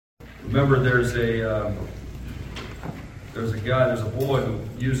Remember, there's a boy who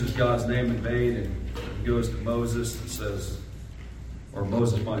uses God's name in vain, and he goes to Moses and says, or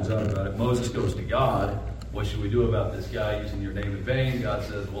Moses finds out about it. Moses goes to God. What should we do about this guy using your name in vain? God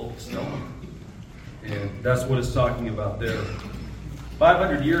says, well, stone him. And that's what it's talking about there.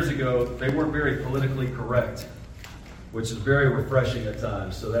 500 years ago, they weren't very politically correct, which is very refreshing at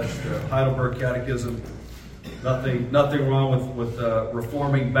times. So that's the Heidelberg Catechism. Nothing wrong with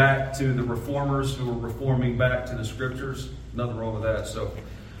reforming back to the reformers who were reforming back to the Scriptures. Nothing wrong with that. So,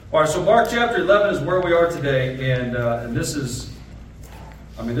 all right. So Mark chapter 11 is where we are today, and this is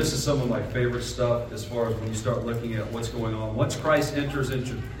some of my favorite stuff as far as when you start looking at what's going on. Once Christ enters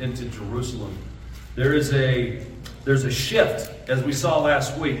into Jerusalem, there's a shift, as we saw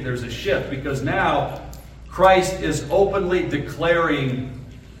last week. There's a shift because now Christ is openly declaring,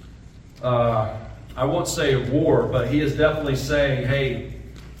 I won't say war, but he is definitely saying, hey,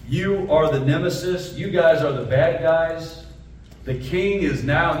 you are the nemesis. You guys are the bad guys. The king is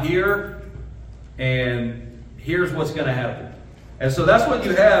now here, and here's what's going to happen. And so that's what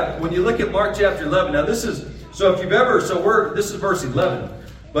you have when you look at Mark chapter 11. Now this is this is verse 11.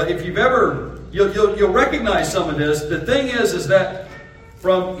 But if you've ever, you'll recognize some of this. The thing is that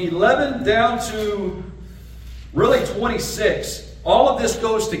from 11 down to really 26, all of this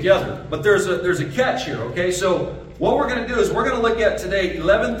goes together. But there's a catch here. Okay, so what we're going to do is we're going to look at today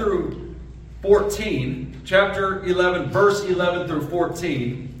 11 through 14, chapter 11, verse 11 through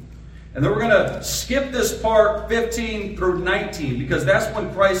 14. And then we're going to skip this part 15 through 19 because that's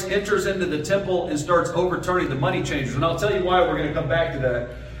when Christ enters into the temple and starts overturning the money changers. And I'll tell you why we're going to come back to that.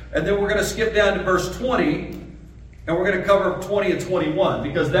 And then we're going to skip down to verse 20 and we're going to cover 20 and 21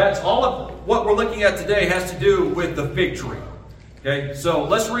 because that's all of what we're looking at today has to do with the fig tree. Okay, so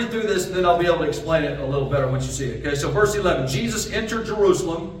let's read through this and then I'll be able to explain it a little better once you see it. Okay, so verse 11, Jesus entered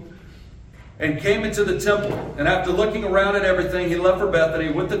Jerusalem and came into the temple. And after looking around at everything, he left for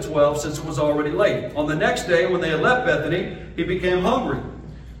Bethany with the 12, since it was already late. On the next day, when they had left Bethany, he became hungry.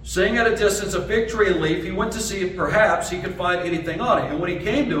 Seeing at a distance a fig tree and leaf, he went to see if perhaps he could find anything on it. And when he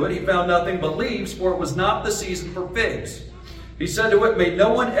came to it, he found nothing but leaves, for it was not the season for figs. He said to it, may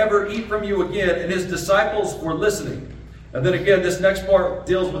no one ever eat from you again. And his disciples were listening. And then again, this next part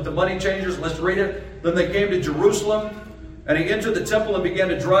deals with the money changers. Let's read it. Then they came to Jerusalem. And he entered the temple and began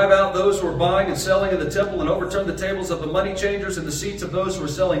to drive out those who were buying and selling in the temple and overturned the tables of the money changers and the seats of those who were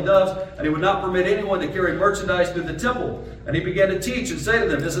selling doves. And he would not permit anyone to carry merchandise through the temple. And he began to teach and say to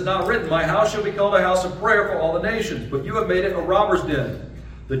them, is it not written, my house shall be called a house of prayer for all the nations, but you have made it a robber's den.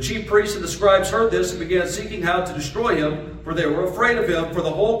 The chief priests and the scribes heard this and began seeking how to destroy him, for they were afraid of him, for the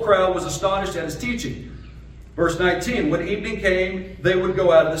whole crowd was astonished at his teaching. Verse 19, when evening came, they would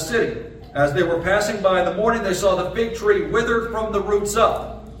go out of the city. As they were passing by in the morning, they saw the fig tree withered from the roots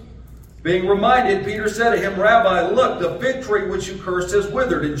up. Being reminded, Peter said to him, Rabbi, look, the fig tree which you cursed has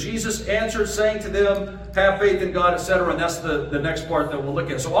withered. And Jesus answered, saying to them, have faith in God, etc. And that's the next part that we'll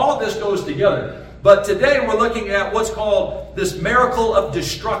look at. So all of this goes together. But today we're looking at what's called this miracle of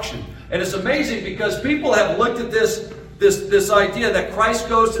destruction. And it's amazing because people have looked at this idea that Christ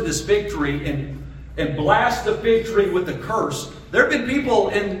goes to this fig tree and blasts the fig tree with the curse. There have been people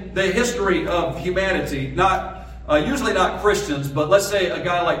in the history of humanity, usually not Christians, but let's say a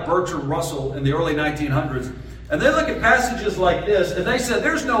guy like Bertrand Russell in the early 1900s, and they look at passages like this, and they said,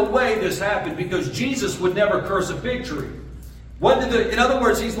 there's no way this happened because Jesus would never curse a fig tree. In other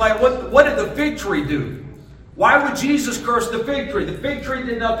words, he's like, what did the fig tree do? Why would Jesus curse the fig tree? The fig tree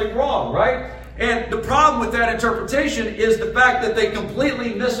did nothing wrong, right? And the problem with that interpretation is the fact that they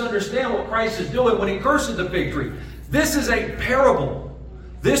completely misunderstand what Christ is doing when he curses the fig tree. This is a parable.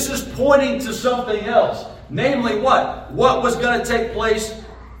 This is pointing to something else. Namely what? What was going to take place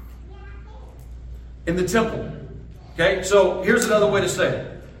in the temple. Okay, so here's another way to say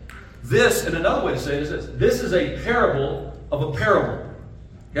it. Another way to say it is this. This is a parable of a parable.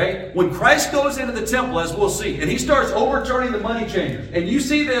 Okay? When Christ goes into the temple, as we'll see, and he starts overturning the money changers. And you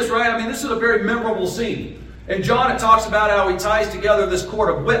see this, right? I mean, this is a very memorable scene. In John, it talks about how he ties together this cord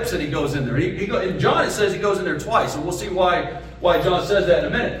of whips and he goes in there. In John, it says he goes in there twice. And we'll see why John says that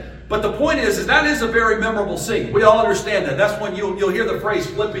in a minute. But the point is that is a very memorable scene. We all understand that. That's when you'll hear the phrase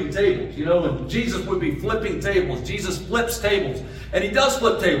flipping tables. You know, when Jesus would be flipping tables. Jesus flips tables. And he does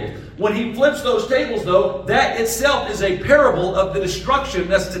flip tables. When he flips those tables, though, that itself is a parable of the destruction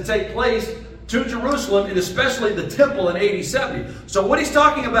that's to take place to Jerusalem, and especially the temple in AD 70. So what he's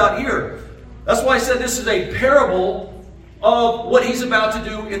talking about here, that's why I said this is a parable of what he's about to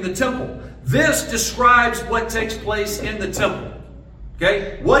do in the temple. This describes what takes place in the temple.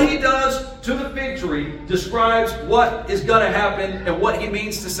 Okay? What he does to the fig tree describes what is going to happen and what he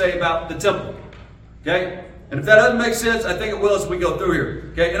means to say about the temple. Okay? And if that doesn't make sense, I think it will as we go through here.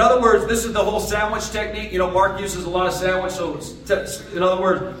 Okay? In other words, this is the whole sandwich technique. You know, Mark uses a lot of sandwich, so in other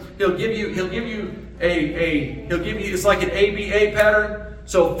words, he'll give you it's like an ABA pattern.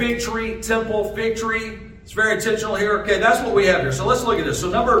 So fig tree, temple, fig tree. It's very intentional here. Okay, that's what we have here. So let's look at this. So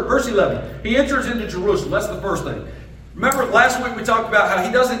verse 11. He enters into Jerusalem. That's the first thing. Remember last week we talked about how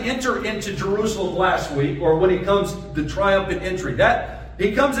he doesn't enter into Jerusalem last week, or when he comes the triumphant entry. That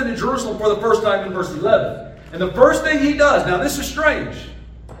he comes into Jerusalem for the first time in verse 11. And the first thing he does, now this is strange,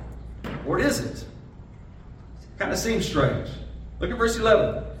 or it isn't. It kind of seems strange. Look at verse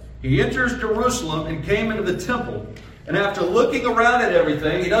 11. He enters Jerusalem and came into the temple. And after looking around at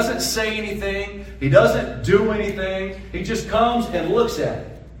everything, he doesn't say anything. He doesn't do anything. He just comes and looks at it.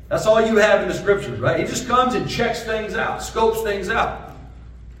 That's all you have in the scriptures, right? He just comes and checks things out, scopes things out.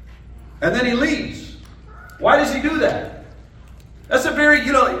 And then he leaves. Why does he do that? That's a very,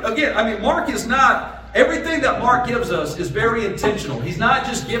 again, I mean, Mark is not, everything that Mark gives us is very intentional. He's not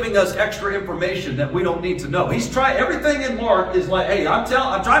just giving us extra information that we don't need to know. Everything in Mark is like, hey, I'm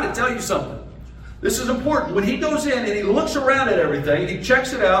trying to tell you something. This is important. When he goes in and he looks around at everything, he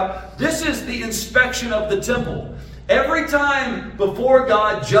checks it out. This is the inspection of the temple. Every time before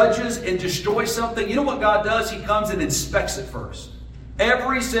God judges and destroys something, you know what God does? He comes and inspects it first.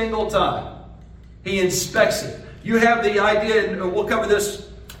 Every single time. He inspects it. You have the idea, and we'll cover this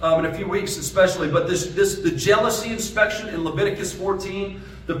in a few weeks especially, but the jealousy inspection in Leviticus 14,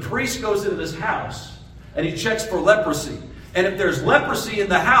 the priest goes into this house and he checks for leprosy. And if there's leprosy in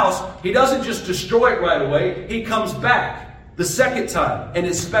the house, he doesn't just destroy it right away. He comes back the second time and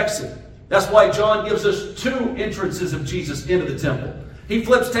inspects it. That's why John gives us 2 entrances of Jesus into the temple. He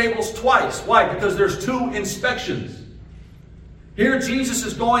flips tables twice. Why? Because there's 2 inspections. Here Jesus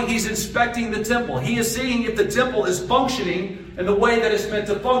is going, he's inspecting the temple. He is seeing if the temple is functioning in the way that it's meant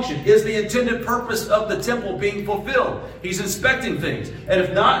to function. Is the intended purpose of the temple being fulfilled? He's inspecting things. And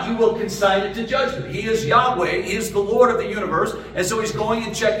if not, he will consign it to judgment. He is Yahweh. He is the Lord of the universe. And so he's going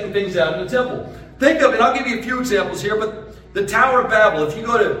and checking things out in the temple. Think of it. I'll give you a few examples here. But the Tower of Babel, if you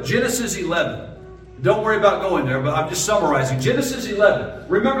go to Genesis 11, don't worry about going there, but I'm just summarizing. Genesis 11.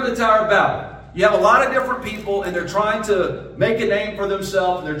 Remember the Tower of Babel. You have a lot of different people, and they're trying to make a name for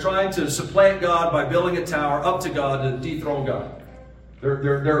themselves, and they're trying to supplant God by building a tower up to God to dethrone God.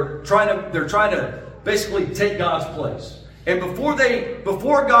 They're trying to basically take God's place. And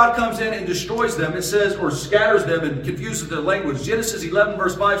before God comes in and destroys them, it says, or scatters them and confuses their language, Genesis 11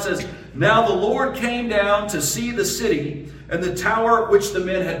 verse 5 says, "Now the Lord came down to see the city and the tower which the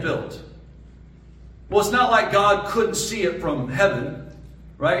men had built." Well, it's not like God couldn't see it from heaven,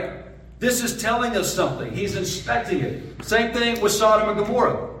 right? This is telling us something. He's inspecting it. Same thing with Sodom and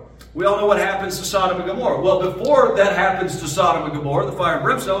Gomorrah. We all know what happens to Sodom and Gomorrah. Well, before that happens to Sodom and Gomorrah, the fire and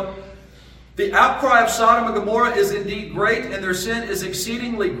brimstone, the outcry of Sodom and Gomorrah is indeed great, and their sin is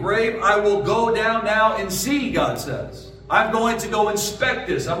exceedingly grave. I will go down now and see, God says. I'm going to go inspect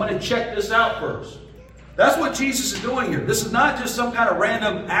this. I'm going to check this out first. That's what Jesus is doing here. This is not just some kind of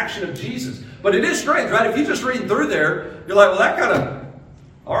random action of Jesus. But it is strange, right? If you just read through there, you're like, well, that kind of,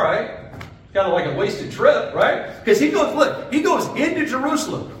 all right. Kind of like a wasted trip, right? Because he goes into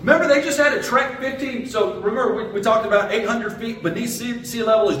Jerusalem. Remember, they just had to trek 15. So remember, we talked about 800 feet beneath sea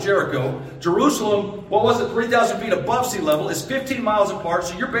level is Jericho. Jerusalem, what was it, 3,000 feet above sea level, is 15 miles apart.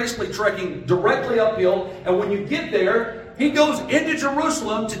 So you're basically trekking directly uphill. And when you get there, he goes into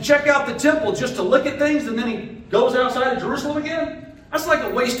Jerusalem to check out the temple just to look at things, and then he goes outside of Jerusalem again. That's like a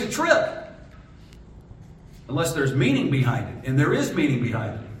wasted trip. Unless there's meaning behind it. And there is meaning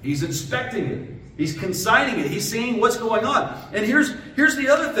behind it. He's inspecting it. He's consigning it. He's seeing what's going on. And here's the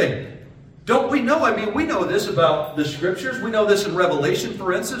other thing. Don't we know? I mean, we know this about the scriptures. We know this in Revelation,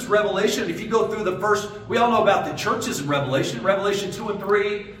 for instance. Revelation, if you go through the first, we all know about the churches in Revelation. Revelation 2 and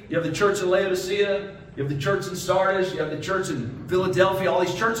 3. You have the church in Laodicea. You have the church in Sardis. You have the church in Philadelphia. All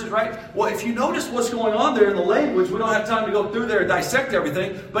these churches, right? Well, if you notice what's going on there in the language, we don't have time to go through there and dissect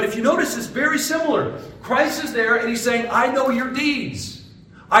everything. But if you notice, it's very similar. Christ is there and he's saying, I know your deeds.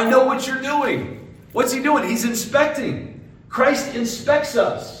 I know what you're doing. What's he doing? He's inspecting. Christ inspects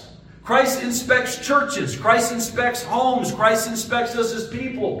us. Christ inspects churches. Christ inspects homes. Christ inspects us as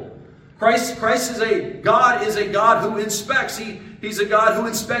people. Christ is a God who inspects. He's a God who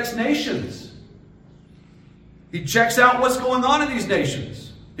inspects nations. He checks out what's going on in these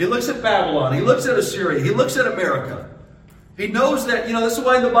nations. He looks at Babylon. He looks at Assyria. He looks at America. He knows that, this is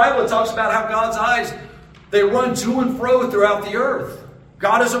why in the Bible it talks about how God's eyes, they run to and fro throughout the earth.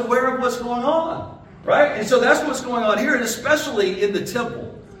 God is aware of what's going on. Right? And so that's what's going on here, and especially in the temple.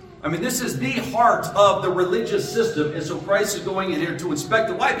 I mean, this is the heart of the religious system, and so Christ is going in here to inspect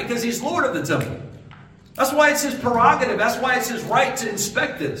it. Why? Because he's Lord of the temple. That's why it's his prerogative. That's why it's his right to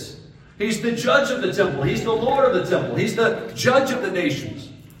inspect this. He's the judge of the temple. He's the Lord of the temple. He's the judge of the nations.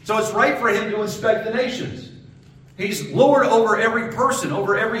 So it's right for him to inspect the nations. He's Lord over every person,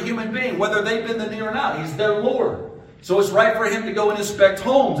 over every human being, whether they've been the near or not. He's their Lord. So it's right for him to go and inspect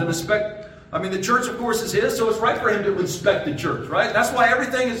homes and inspect. I mean, the church, of course, is his, so it's right for him to inspect the church, right? That's why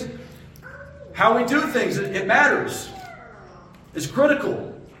everything is how we do things. It matters. It's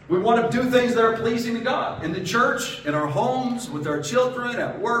critical. We want to do things that are pleasing to God. In the church, in our homes, with our children,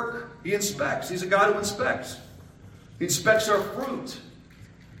 at work, he inspects. He's a God who inspects. He inspects our fruit.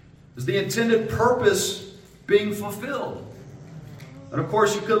 Is the intended purpose being fulfilled? And of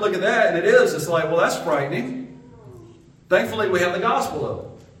course, you could look at that, and it is. It's like, well, that's frightening. Thankfully, we have the gospel, though.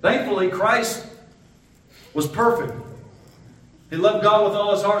 Thankfully, Christ was perfect. He loved God with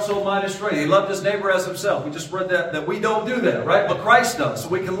all his heart, soul, mind, and strength. He loved his neighbor as himself. We just read that we don't do that, right? But Christ does. So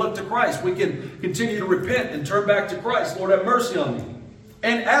we can look to Christ. We can continue to repent and turn back to Christ. Lord, have mercy on me.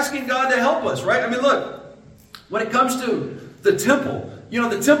 And asking God to help us, right? I mean, look, when it comes to the temple,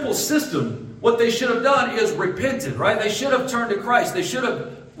 the temple system, what they should have done is repented, right? They should have turned to Christ. They should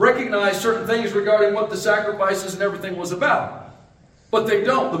have recognized certain things regarding what the sacrifices and everything was about. But they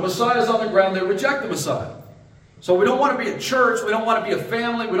don't. The Messiah is on the ground. They reject the Messiah. So we don't want to be a church. We don't want to be a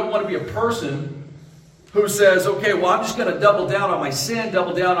family. We don't want to be a person who says, okay, well, I'm just going to double down on my sin,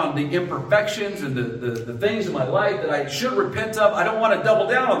 double down on the imperfections and the things in my life that I should repent of. I don't want to double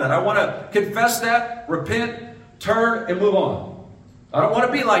down on that. I want to confess that, repent, turn, and move on. I don't want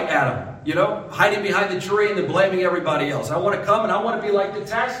to be like Adam, hiding behind the tree and then blaming everybody else. I want to come and I want to be like the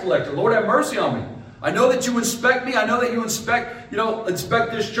tax collector. Lord, have mercy on me. I know that you inspect me. I know that you inspect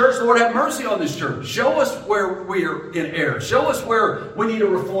this church. Lord, have mercy on this church. Show us where we are in error. Show us where we need to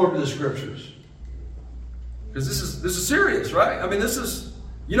reform the scriptures. Because this is serious, right? I mean, this is,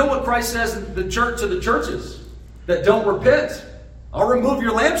 what Christ says in the church to the churches that don't repent. I'll remove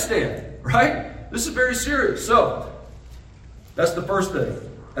your lampstand, right? This is very serious. So, that's the first thing.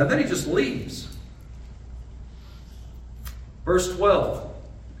 And then he just leaves. Verse 12.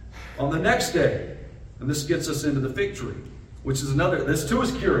 On the next day, and this gets us into the fig tree, which is another, this too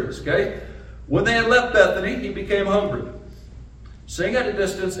is curious, okay? When they had left Bethany, he became hungry. Seeing at a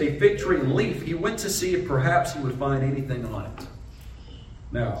distance a fig tree leaf, he went to see if perhaps he would find anything on it.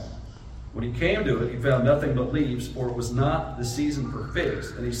 Now, when he came to it, he found nothing but leaves, for it was not the season for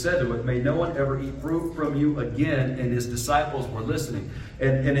figs. And he said to it, may no one ever eat fruit from you again. And his disciples were listening.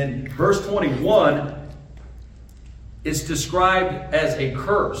 And in verse 21, it's described as a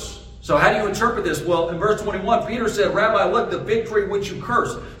curse. So how do you interpret this? Well, in verse 21, Peter said, Rabbi, look, the fig tree which you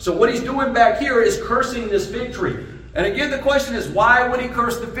cursed. So what he's doing back here is cursing this fig tree. And again, the question is, why would he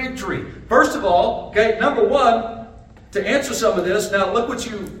curse the fig tree? First of all, okay, number one, to answer some of this, now look what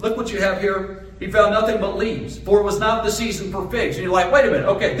you have here. He found nothing but leaves, for it was not the season for figs. And you're like, wait a minute,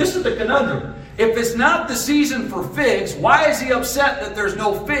 okay, this is the conundrum. If it's not the season for figs, why is he upset that there's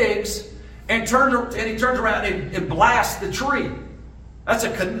no figs and he turns around and blasts the tree? That's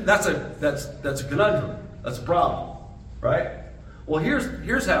a conundrum. That's a problem, right? Well,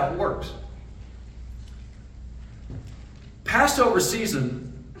 here's how it works. Passover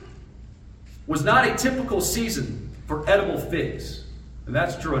season was not a typical season for edible figs, and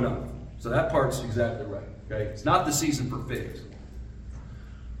that's true enough. So that part's exactly right. Okay, it's not the season for figs.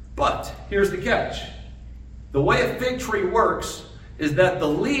 But here's the catch: the way a fig tree works is that the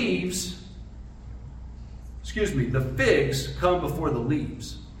figs come before the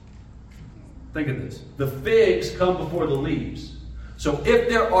leaves. Think of this. The figs come before the leaves. So if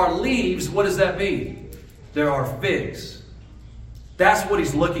there are leaves, what does that mean? There are figs. That's what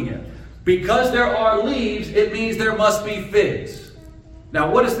he's looking at. Because there are leaves, it means there must be figs.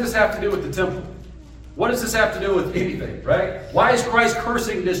 Now, what does this have to do with the temple? What does this have to do with anything, right? Why is Christ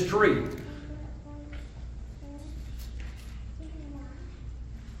cursing this tree?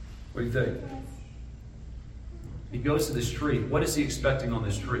 What do you think? He goes to this tree. What is he expecting on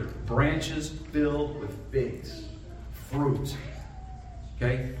this tree? Branches filled with figs. Fruit.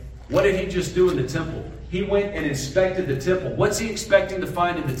 Okay? What did he just do in the temple? He went and inspected the temple. What's he expecting to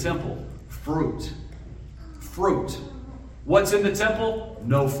find in the temple? Fruit. Fruit. What's in the temple?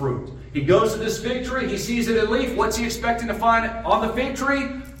 No fruit. He goes to this fig tree. He sees it in leaf. What's he expecting to find on the fig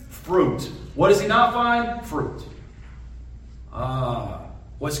tree? Fruit. What does he not find? Fruit.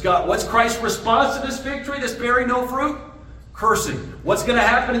 What's Christ's response to this fig tree that's bearing no fruit? Cursing. What's going to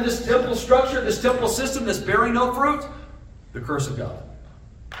happen in this temple structure, this temple system that's bearing no fruit? The curse of God.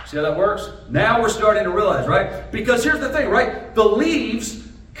 See how that works? Now we're starting to realize, right? Because here's the thing, right? The leaves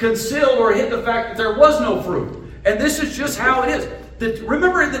concealed or hid the fact that there was no fruit. And this is just how it is.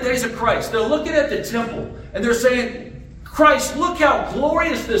 Remember in the days of Christ, they're looking at the temple and they're saying, Christ, look how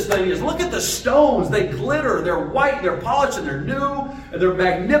glorious this thing is. Look at the stones. They glitter. They're white. They're polished. And they're new. And they're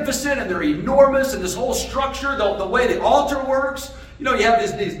magnificent. And they're enormous. And this whole structure, the way the altar works. You know, you have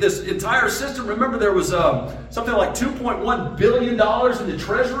this entire system. Remember, there was something like $2.1 billion in the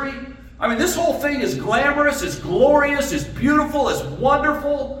treasury. I mean, this whole thing is glamorous. It's glorious. It's beautiful. It's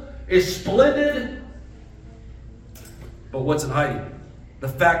wonderful. It's splendid. But what's it hiding? The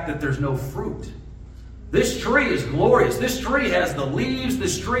fact that there's no fruit. This tree is glorious. This tree has the leaves.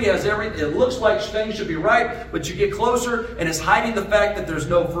 This tree has everything. It looks like things should be right, but you get closer and it's hiding the fact that there's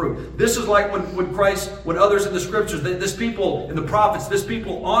no fruit. This is like when others in the scriptures, this people, in the prophets, this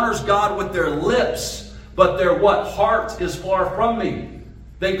people honors God with their lips, but their what? Heart is far from me.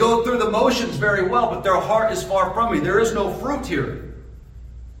 They go through the motions very well, but their heart is far from me. There is no fruit here.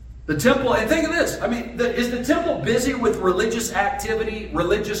 The temple, and think of this. I mean, is the temple busy with religious activity,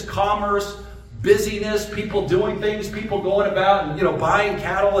 religious commerce, busyness, people doing things, people going about and, buying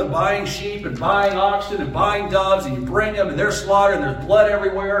cattle and buying sheep and buying oxen and buying doves, and you bring them and they're slaughtered and there's blood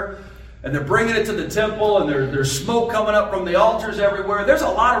everywhere and they're bringing it to the temple and there's smoke coming up from the altars everywhere. There's a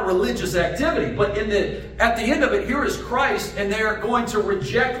lot of religious activity, but at the end of it, here is Christ, and they're going to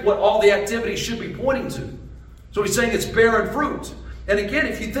reject what all the activity should be pointing to. So he's saying it's barren fruit. And again,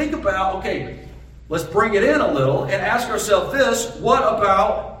 if you think about, okay, let's bring it in a little and ask ourselves this: what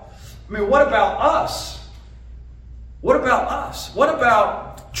about us? What about us? What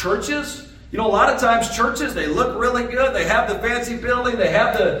about churches? A lot of times churches, they look really good. They have the fancy building. They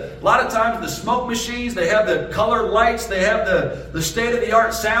have a lot of times the smoke machines. They have the colored lights. They have the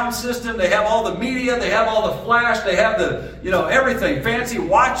state-of-the-art sound system. They have all the media. They have all the flash. They have everything. Fancy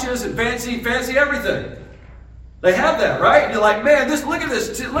watches and fancy everything. They have that, right? And you're like, man, look at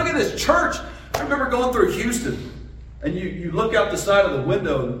this church. I remember going through Houston. And you look out the side of the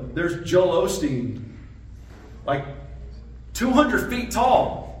window, there's Joel Osteen, like 200 feet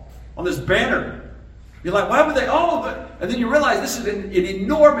tall on this banner. You're like, why would they all of it? And then you realize this is an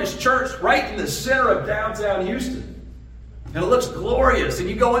enormous church right in the center of downtown Houston. And it looks glorious. And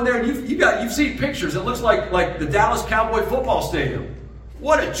you go in there and you've seen pictures. It looks like the Dallas Cowboy football stadium.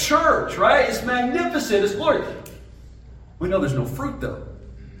 What a church, right? It's magnificent. It's glorious. We know there's no fruit, though.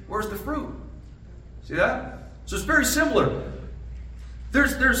 Where's the fruit? See that? So it's very similar.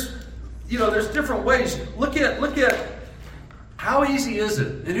 There's different ways. Look at how easy is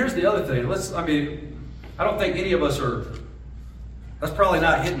it? And here's the other thing. I don't think any of us are. That's probably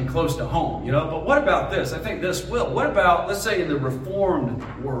not hitting close to home, But what about this? I think this will. What about, let's say, in the Reformed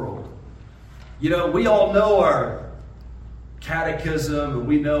world? We all know our catechism, and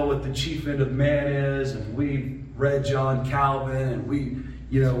we know what the chief end of man is, and we read John Calvin, and we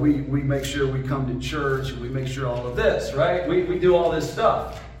make sure we come to church, and we make sure all of this, right? We do all this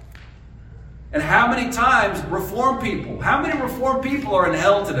stuff. And how many times how many Reformed people are in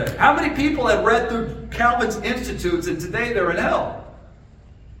hell today? How many people have read through Calvin's Institutes and today they're in hell?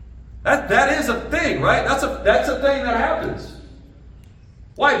 That is a thing, right? That's a thing that happens.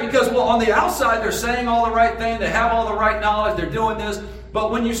 Why? Because, on the outside they're saying all the right thing, they have all the right knowledge, they're doing this. But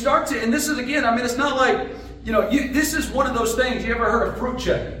when you start to, and this is again, it's not like, this is one of those things. You ever heard of fruit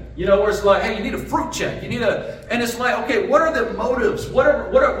checking? Where it's like, hey, you need a fruit check. And it's like, okay, what are the motives?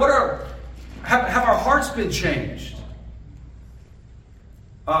 Have our hearts been changed?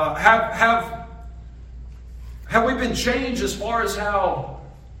 Have we been changed as far as how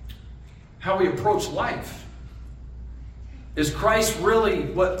we approach life? Is Christ really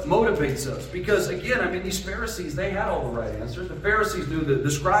what motivates us? Because again, these Pharisees, they had all the right answers. The Pharisees knew the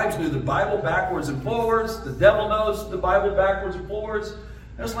scribes knew the Bible backwards and forwards. The devil knows the Bible backwards and forwards.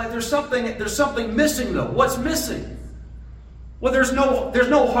 And it's like there's something missing though. What's missing? Well, there's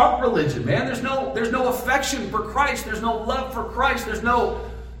no heart religion, man. There's no affection for Christ. There's no love for Christ. There's no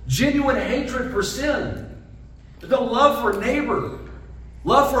genuine hatred for sin. There's no love for neighbor.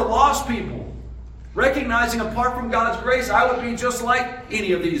 Love for lost people. Recognizing apart from God's grace, I would be just like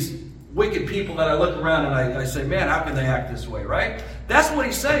any of these wicked people that I look around and I say, man, how can they act this way, right? That's what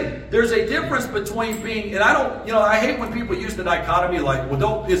he's saying. There's a difference between being, and I hate when people use the dichotomy like,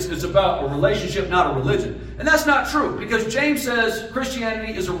 it's about a relationship, not a religion. And that's not true, because James says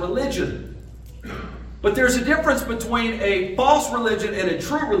Christianity is a religion. But there's a difference between a false religion and a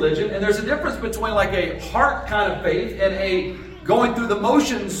true religion, and there's a difference between like a heart kind of faith and a going through the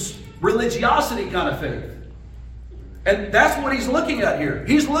motions religiosity kind of faith. And that's what he's looking at here.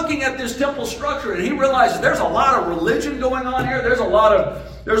 He's looking at this temple structure and he realizes there's a lot of religion going on here. There's a lot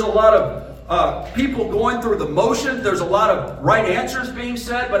of there's a lot of people going through the motion. There's a lot of right answers being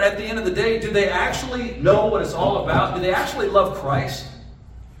said, but at the end of the day, do they actually know what it's all about? Do they actually love Christ?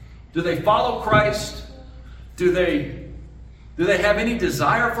 Do they follow Christ? Do they have any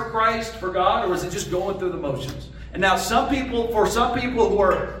desire for Christ, for God, or is it just going through the motions? And now for some people who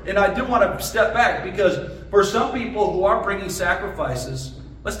are, and I do want to step back, because for some people who are bringing sacrifices,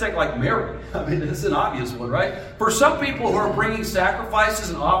 let's take like Mary. I mean, this is an obvious one, right? For some people who are bringing sacrifices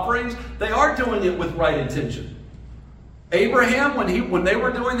and offerings, they are doing it with right intention. Abraham, when they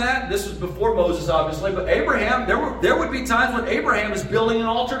were doing that, this was before Moses, obviously, but Abraham, there would be times when Abraham is building an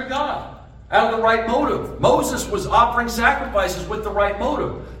altar to God out of the right motive. Moses was offering sacrifices with the right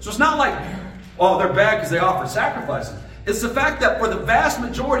motive. So it's not like, oh, they're bad because they offer sacrifices. It's the fact that for the vast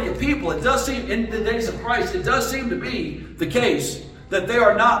majority of people, it does seem, in the days of Christ, it does seem to be the case that they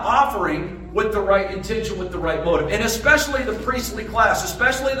are not offering with the right intention, with the right motive. And especially the priestly class,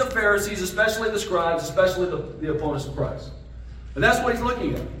 especially the Pharisees, especially the scribes, especially the opponents of Christ. And that's what he's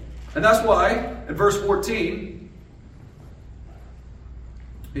looking at. And that's why, in verse 14,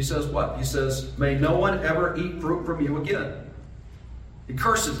 he says what? He says, may no one ever eat fruit from you again. He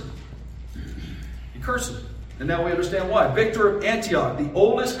curses it. He curses it. And now we understand why. Victor of Antioch, the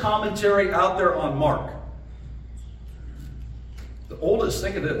oldest commentary out there on Mark. The oldest,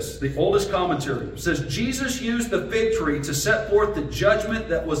 think of this, the oldest commentary says, Jesus used the fig tree to set forth the judgment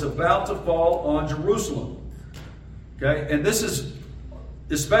that was about to fall on Jerusalem. Okay, and this is,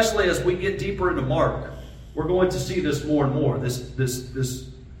 especially as we get deeper into Mark, we're going to see this more and more, this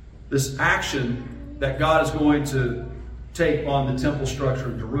action that God is going to take on the temple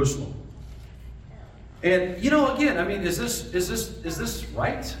structure in Jerusalem. And, again, I mean, is this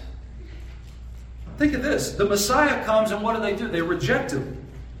right? Think of this. The Messiah comes and what do? They reject him.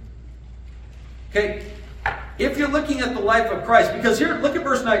 Okay? If you're looking at the life of Christ, because here, look at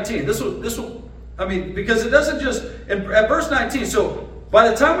verse 19. This will, because it doesn't just, at verse 19, so by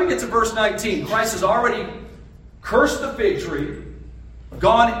the time we get to verse 19, Christ has already cursed the fig tree,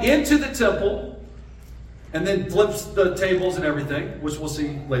 gone into the temple, and then flips the tables and everything, which we'll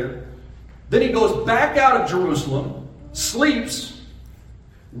see later. Then he goes back out of Jerusalem, sleeps,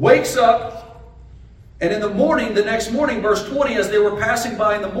 wakes up, and in the morning, the next morning, verse 20, as they were passing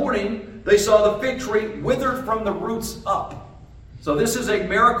by in the morning, they saw the fig tree withered from the roots up. So this is a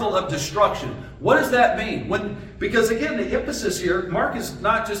miracle of destruction. What does that mean? Because again, the emphasis here, Mark is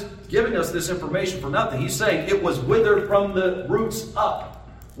not just giving us this information for nothing. He's saying it was withered from the roots up.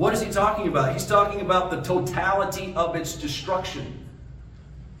 What is he talking about? He's talking about the totality of its destruction.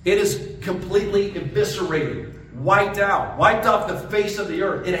 It is completely eviscerated. Wiped off the face of the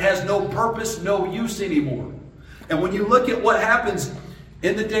earth. It has no purpose, no use anymore. And when you look at what happens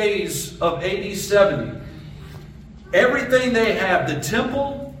in the days of AD 70, everything they have, the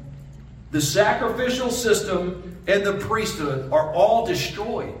temple, the sacrificial system, and the priesthood are all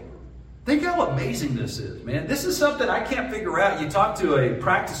destroyed. Think how amazing this is, man. This is something I can't figure out. You talk to a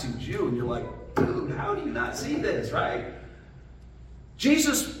practicing Jew and you're like, dude, how do you not see this, right?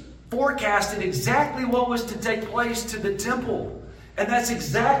 Jesus forecasted exactly what was to take place to the temple. And that's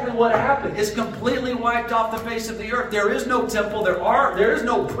exactly what happened. It's completely wiped off the face of the earth. There is no temple. There is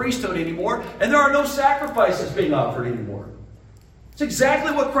no priesthood anymore. And there are no sacrifices being offered anymore. It's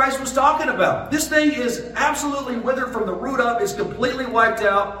exactly what Christ was talking about. This thing is absolutely withered from the root up. It's completely wiped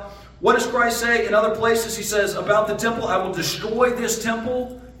out. What does Christ say in other places? He says about the temple, I will destroy this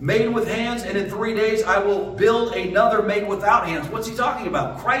temple made with hands, and in 3 days I will build another made without hands. What's he talking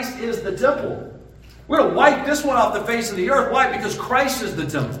about? Christ is the temple. We're going to wipe this one off the face of the earth. Why? Because Christ is the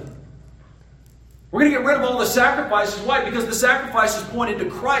temple. We're going to get rid of all the sacrifices. Why? Because the sacrifices pointed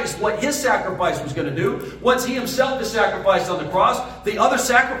to Christ, what his sacrifice was going to do. Once he himself is sacrificed on the cross, the other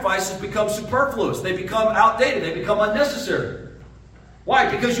sacrifices become superfluous. They become outdated. They become unnecessary.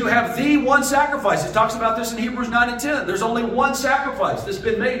 Why? Because you have the one sacrifice. It talks about this in Hebrews 9 and 10. There's only one sacrifice that's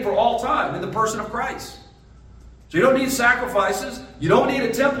been made for all time in the person of Christ. So you don't need sacrifices. You don't need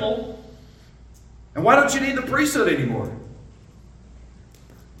a temple. And why don't you need the priesthood anymore?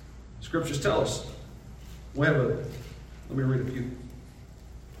 Scriptures tell us. Let me read a few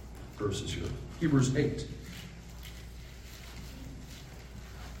verses here. Hebrews 8.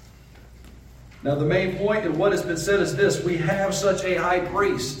 Now the main point in what has been said is this. We have such a high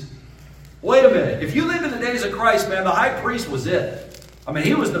priest. Wait a minute. If you live in the days of Christ, man, the high priest was it. I mean,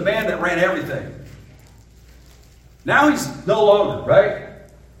 he was the man that ran everything. Now he's no longer, right?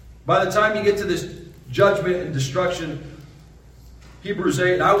 By the time you get to this judgment and destruction, Hebrews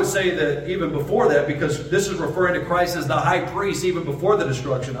 8, and I would say that even before that, because this is referring to Christ as the high priest even before the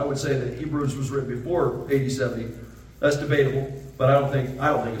destruction, I would say that Hebrews was written before AD 70. That's debatable, but I don't think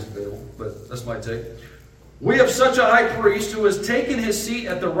it's debatable, but that's my take. We have such a high priest who has taken his seat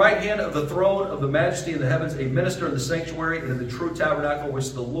at the right hand of the throne of the majesty in the heavens, a minister in the sanctuary and in the true tabernacle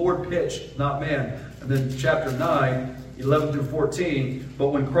which the Lord pitched, not man. And then chapter 9, 11 through 14, but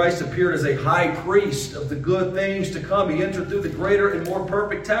when Christ appeared as a high priest of the good things to come, he entered through the greater and more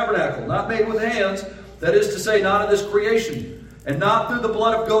perfect tabernacle, not made with hands, that is to say, not of this creation, and not through the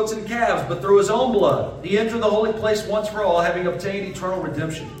blood of goats and calves, but through his own blood. He entered the holy place once for all, having obtained eternal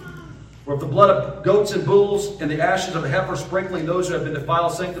redemption. For if the blood of goats and bulls and the ashes of a heifer sprinkling those who have been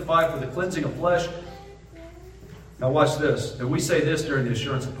defiled sanctify for the cleansing of flesh. Now watch this. And we say this during the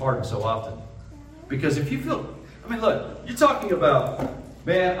assurance of pardon so often. Because if you feel, I mean, look, you're talking about,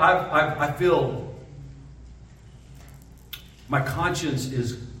 man, I feel my conscience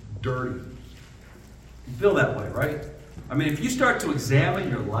is dirty. You feel that way, right? I mean, if you start to examine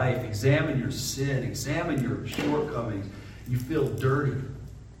your life, examine your sin, examine your shortcomings, you feel dirty.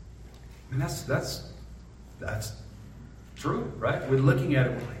 I mean, that's true, right? We're looking at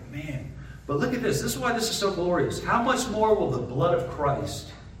it, we're like, man. But look at this. This is why this is so glorious. How much more will the blood of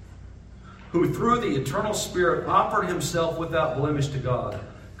Christ, who through the eternal Spirit offered himself without blemish to God,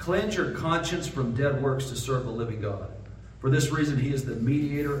 cleanse your conscience from dead works to serve the living God? For this reason, he is the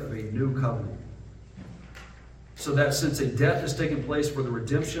mediator of a new covenant. So that since a death has taken place for the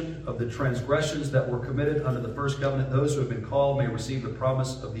redemption of the transgressions that were committed under the first covenant, those who have been called may receive the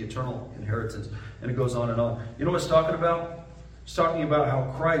promise of the eternal inheritance. And it goes on and on. You know what it's talking about? It's talking about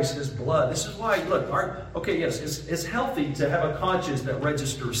how Christ, his blood. This is why, look, it's healthy to have a conscience that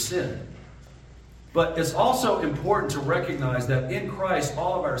registers sin. But it's also important to recognize that in Christ,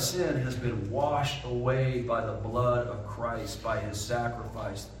 all of our sin has been washed away by the blood of Christ, by his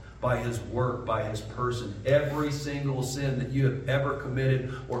sacrifice, by his work, by his person. Every single sin that you have ever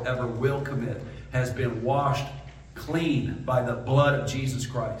committed or ever will commit has been washed clean by the blood of Jesus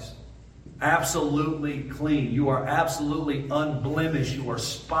Christ. Absolutely clean. You are absolutely unblemished. You are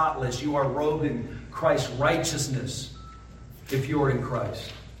spotless. You are robed in Christ's righteousness if you are in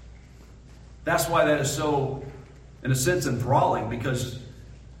Christ. That's why that is so, in a sense, enthralling, because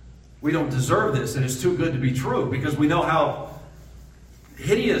we don't deserve this and it's too good to be true, because we know how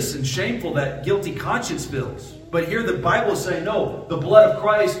hideous and shameful that guilty conscience feels. But here the Bible is saying, no, the blood of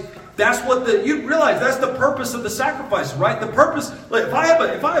Christ, that's what you realize, that's the purpose of the sacrifice, right? The purpose, like, if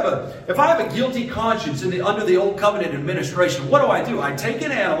I have a guilty conscience under the old covenant administration, what do? I take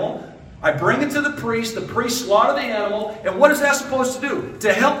an animal, I bring it to the priest slaughter the animal, and what is that supposed to do?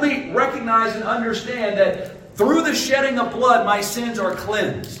 To help me recognize and understand that through the shedding of blood, my sins are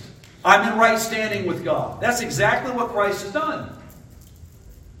cleansed. I'm in right standing with God. That's exactly what Christ has done.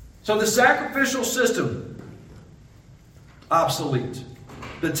 So the sacrificial system, obsolete.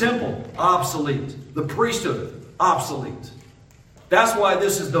 The temple, obsolete. The priesthood, obsolete. That's why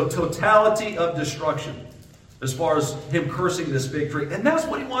this is the totality of destruction, as far as him cursing this fig tree. And that's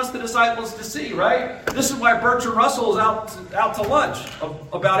what he wants the disciples to see, right? This is why Bertrand Russell is out to lunch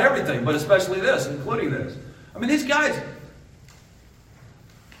about everything, but especially this, including this. I mean, these guys,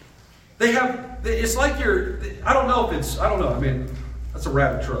 it's like I mean, that's a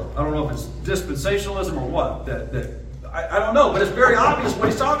rabbit trail. I don't know if it's dispensationalism or what. I don't know, but it's very obvious what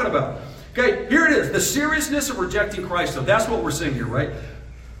he's talking about. Okay, here it is. The seriousness of rejecting Christ. So that's what we're seeing here, right?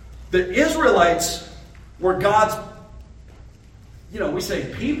 The Israelites were God's, we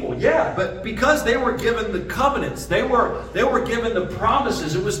say people, yeah, but because they were given the covenants, they were given the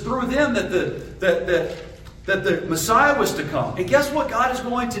promises. It was through them that the Messiah was to come. And guess what God is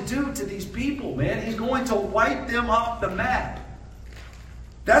going to do to these people, man? He's going to wipe them off the map.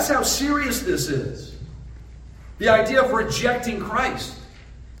 That's how serious this is. The idea of rejecting Christ.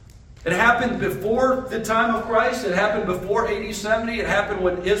 It happened before the time of Christ. It happened before AD 70. It happened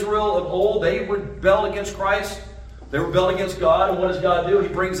when Israel of old, they rebelled against Christ. They rebelled against God. And what does God do? He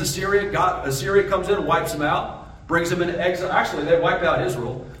brings Assyria. Assyria comes in and wipes them out. Brings them into exile. Actually, they wipe out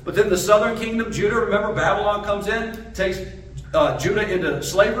Israel. But then the southern kingdom, Judah, remember Babylon comes in, takes Judah into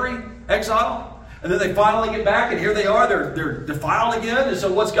slavery, exile. And then they finally get back, and here they are. They're defiled again. And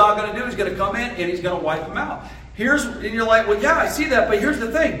so what's God going to do? He's going to come in, and he's going to wipe them out. And you're like, well, yeah, I see that. But here's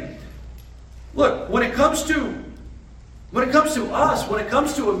the thing. Look, when it comes to us, when it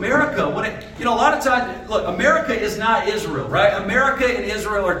comes to America, a lot of times, look, America is not Israel, right? America and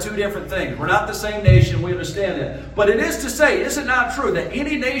Israel are two different things. We're not the same nation. We understand that. But it is to say, is it not true that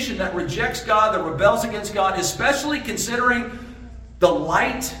any nation that rejects God, that rebels against God, especially considering the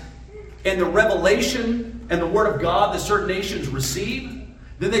light and the revelation and the word of God that certain nations receive,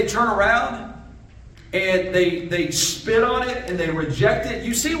 then they turn around and they spit on it and they reject it,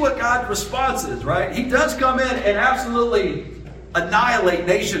 you see what God's response is, right? He does come in and absolutely annihilate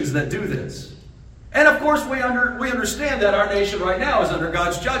nations that do this. And of course, we understand that our nation right now is under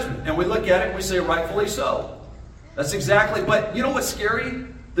God's judgment. And we look at it and we say, rightfully so. That's exactly, but you know what's scary?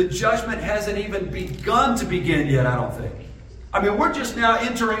 The judgment hasn't even begun to begin yet, I don't think. I mean, we're just now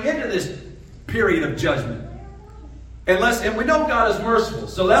entering into this period of judgment. And we know God is merciful.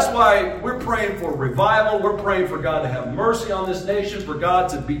 So that's why we're praying for revival. We're praying for God to have mercy on this nation, for God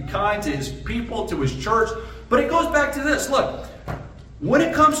to be kind to his people, to his church. But it goes back to this. Look, when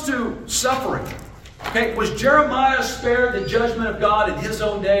it comes to suffering, okay, was Jeremiah spared the judgment of God in his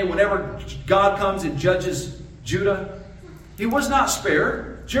own day whenever God comes and judges Judah? He was not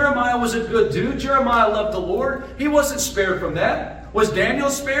spared. Jeremiah was a good dude. Jeremiah loved the Lord. He wasn't spared from that. Was Daniel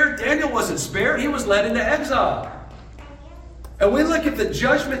spared? Daniel wasn't spared. He was led into exile. And we look at the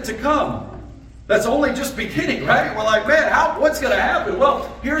judgment to come. That's only just beginning, right? We're like, man, what's going to happen?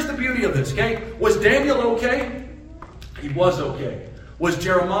 Well, here's the beauty of this, okay? Was Daniel okay? He was okay. Was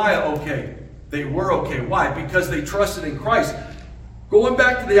Jeremiah okay? They were okay. Why? Because they trusted in Christ. Going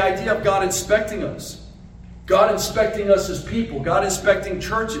back to the idea of God inspecting us. God inspecting us as people. God inspecting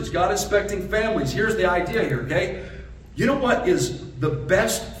churches. God inspecting families. Here's the idea here, okay? You know what is the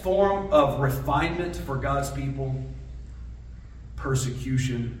best form of refinement for God's people?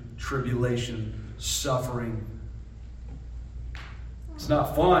 Persecution, tribulation, suffering. It's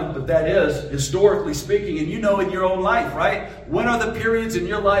not fun, but that is, historically speaking, and you know in your own life, right? When are the periods in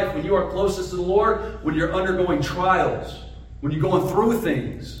your life when you are closest to the Lord? When you're undergoing trials. When you're going through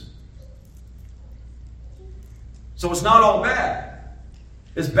things. So it's not all bad.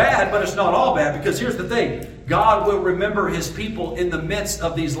 It's bad, but it's not all bad, because here's the thing. God will remember his people in the midst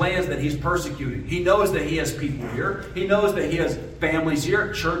of these lands that he's persecuting. He knows that he has people here. He knows that he has families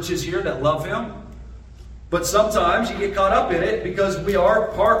here, churches here that love him. But sometimes you get caught up in it because we are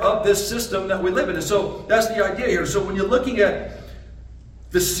part of this system that we live in. And so that's the idea here. So when you're looking at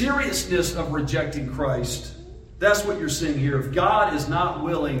the seriousness of rejecting Christ, that's what you're seeing here. If God is not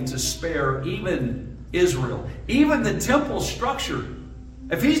willing to spare even Israel, even the temple structure,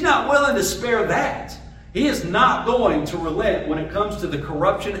 if he's not willing to spare that, he is not going to relent when it comes to the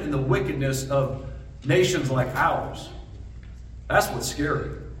corruption and the wickedness of nations like ours. That's what's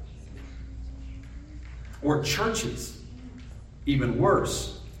scary. Or churches, even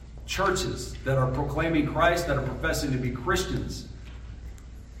worse. Churches that are proclaiming Christ, that are professing to be Christians,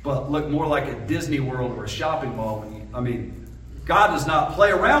 but look more like a Disney World or a shopping mall. God does not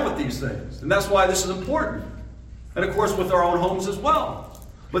play around with these things. And that's why this is important. And of course with our own homes as well.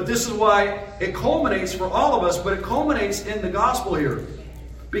 But this is why it culminates for all of us, but it culminates in the gospel here.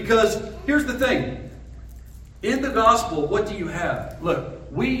 Because here's the thing. In the gospel, what do you have? Look,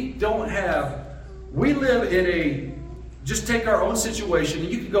 we live in a, just take our own situation, and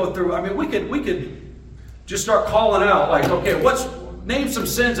you can go through, we could just start calling out, like, okay, name some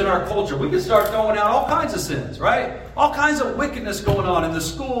sins in our culture. We could start throwing out all kinds of sins, right? All kinds of wickedness going on in the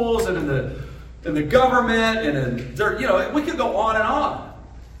schools and in the government, and we could go on and on.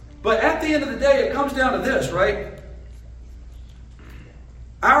 But at the end of the day, it comes down to this, right?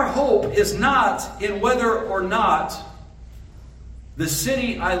 Our hope is not in whether or not the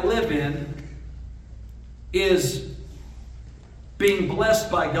city I live in is being blessed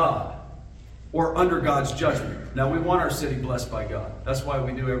by God or under God's judgment. Now, we want our city blessed by God. That's why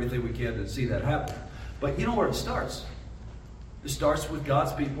we do everything we can to see that happen. But you know where it starts? It starts with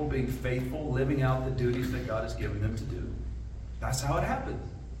God's people being faithful, living out the duties that God has given them to do. That's how it happens.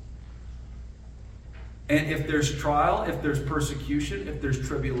 And if there's trial, if there's persecution, if there's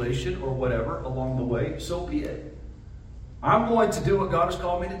tribulation or whatever along the way, so be it. I'm going to do what God has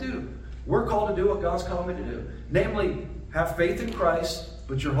called me to do. We're called to do what God's called me to do. Namely, have faith in Christ,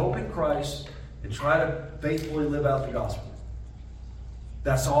 put your hope in Christ, and try to faithfully live out the gospel.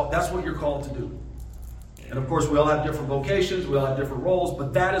 That's all. That's what you're called to do. And of course, we all have different vocations, we all have different roles,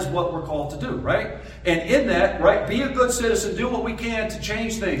 but that is what we're called to do, right? And in that, right, be a good citizen, do what we can to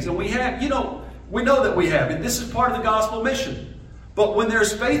change things. And we have, we know that we have, and this is part of the gospel mission. But when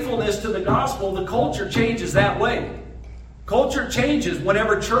there's faithfulness to the gospel, the culture changes that way. Culture changes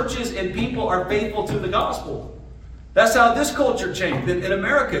whenever churches and people are faithful to the gospel. That's how this culture changed in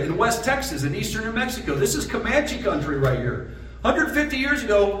America, in West Texas, in eastern New Mexico. This is Comanche country right here. 150 years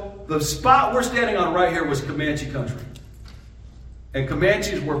ago, the spot we're standing on right here was Comanche country. And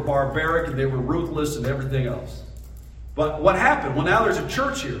Comanches were barbaric and they were ruthless and everything else. But what happened? Well, now there's a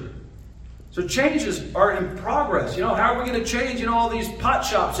church here. So changes are in progress. How are we going to change? All these pot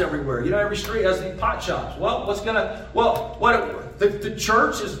shops everywhere. Every street has these pot shops. Well, the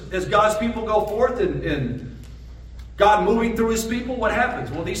church, as God's people go forth and God moving through his people, what happens?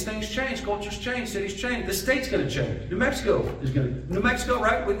 Well, these things change. Cultures change. Cities change. The state's going to change. New Mexico,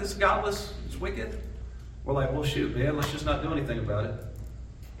 right? When it's godless, it's wicked. We're like, well, shoot, man, let's just not do anything about it.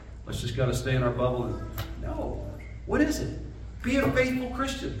 Let's just kind of stay in our bubble. No. What is it? Be a faithful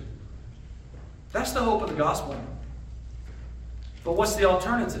Christian. That's the hope of the gospel. But what's the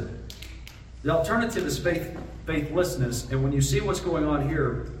alternative? The alternative is faithlessness. And when you see what's going on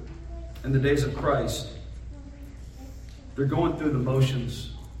here in the days of Christ, they're going through the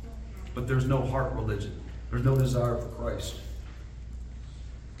motions, but there's no heart religion. There's no desire for Christ.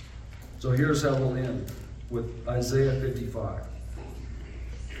 So here's how we'll end with Isaiah 55.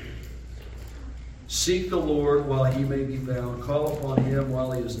 Seek the Lord while he may be found. Call upon him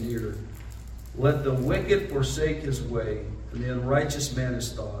while he is near. Let the wicked forsake his way, and the unrighteous man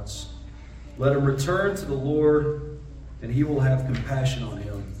his thoughts. Let him return to the Lord, and he will have compassion on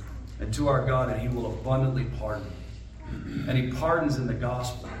him, and to our God, and he will abundantly pardon. And he pardons in the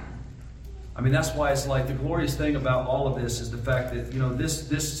gospel. I mean, that's why it's like the glorious thing about all of this is the fact that,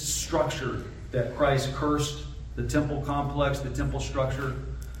 this structure that Christ cursed, the temple complex, the temple structure.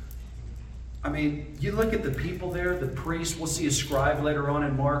 I mean, you look at the people there, the priests. We'll see a scribe later on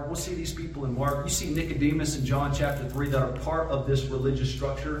in Mark. We'll see these people in Mark. You see Nicodemus in John chapter 3 that are part of this religious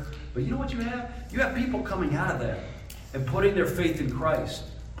structure. But you know what you have? You have people coming out of that and putting their faith in Christ,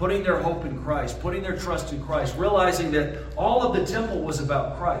 putting their hope in Christ, putting their trust in Christ, realizing that all of the temple was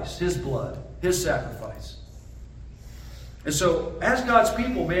about Christ, his blood, his sacrifice. And so, as God's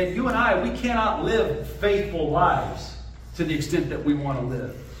people, man, you and I, we cannot live faithful lives to the extent that we want to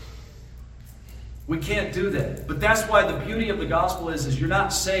live. We can't do that. But that's why the beauty of the gospel is you're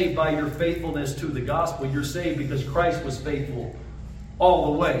not saved by your faithfulness to the gospel. You're saved because Christ was faithful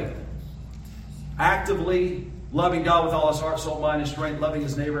all the way. Actively loving God with all his heart, soul, mind, and strength, loving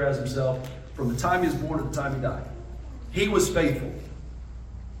his neighbor as himself, from the time he was born to the time he died. He was faithful.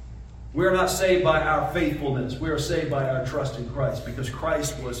 We are not saved by our faithfulness. We are saved by our trust in Christ because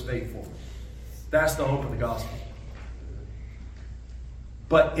Christ was faithful. That's the hope of the gospel.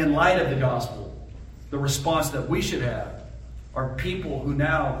 But in light of the gospel, the response that we should have are people who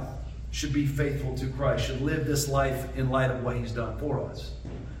now should be faithful to Christ, should live this life in light of what he's done for us.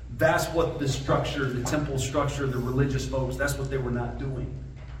 That's what the structure, the temple structure, the religious folks, that's what they were not doing.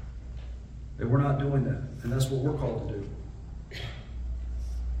 They were not doing that. And that's what we're called to do.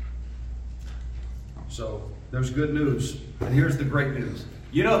 So, there's good news. And here's the great news.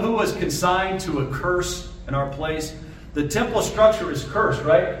 You know who was consigned to a curse in our place? The temple structure is cursed,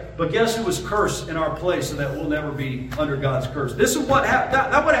 right? But guess who was cursed in our place so that we'll never be under God's curse? This is what happened.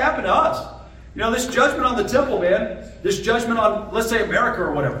 That would happen to us. This judgment on the temple, man. This judgment on, let's say, America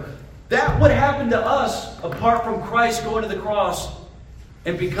or whatever. That would happen to us apart from Christ going to the cross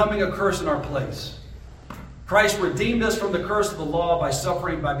and becoming a curse in our place. Christ redeemed us from the curse of the law by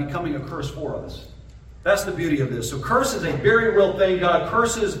suffering, by becoming a curse for us. That's the beauty of this. So curse is a very real thing. God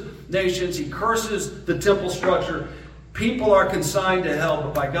curses nations. He curses the temple structure. People are consigned to hell,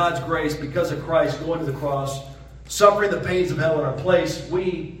 but by God's grace, because of Christ going to the cross, suffering the pains of hell in our place,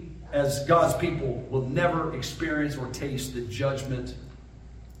 we, as God's people, will never experience or taste the judgment,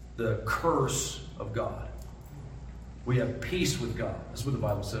 the curse of God. We have peace with God. That's what the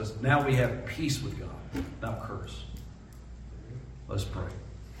Bible says. Now we have peace with God, not curse. Let's pray.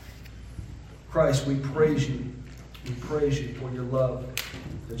 Christ, we praise you. We praise you for your love,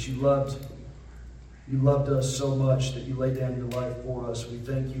 that you loved us so much that you laid down your life for us. We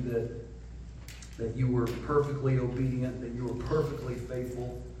thank you that you were perfectly obedient, that you were perfectly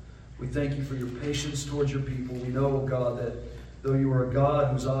faithful. We thank you for your patience towards your people. We know, oh God, that though you are a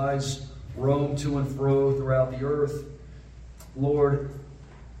God whose eyes roam to and fro throughout the earth, Lord,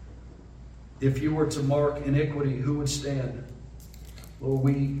 if you were to mark iniquity, who would stand? Lord,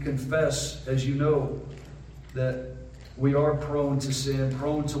 we confess, as you know, that we are prone to sin,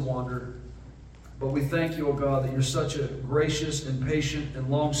 prone to wander. But we thank you, O God, that you're such a gracious and patient and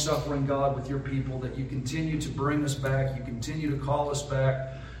long-suffering God with your people, that you continue to bring us back, you continue to call us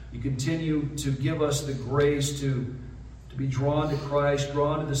back, you continue to give us the grace to be drawn to Christ,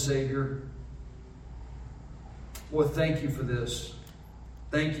 drawn to the Savior. Lord, thank you for this.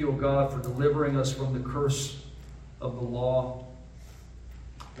 Thank you, O God, for delivering us from the curse of the law.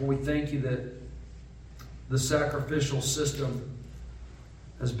 Lord, we thank you that the sacrificial system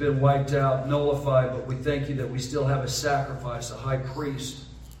has been wiped out, nullified, but we thank you that we still have a sacrifice, a high priest,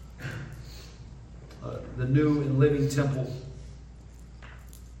 the new and living temple.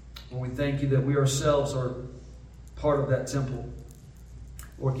 Lord, we thank you that we ourselves are part of that temple.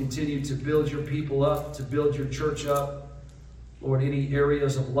 Lord, continue to build your people up, to build your church up. Lord, any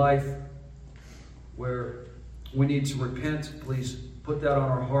areas of life where we need to repent, please put that on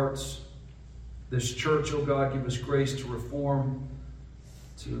our hearts. This church, oh God, give us grace to reform,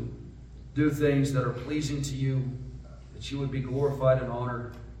 to do things that are pleasing to you, that you would be glorified and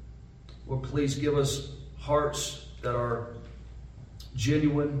honored. Lord, please give us hearts that are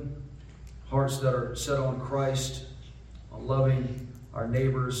genuine, hearts that are set on Christ, on loving our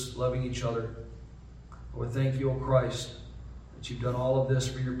neighbors, loving each other. Lord, thank you, O Christ, that you've done all of this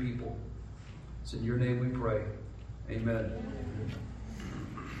for your people. It's in your name we pray. Amen.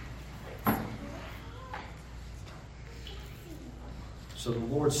 So the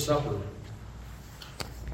Lord's Supper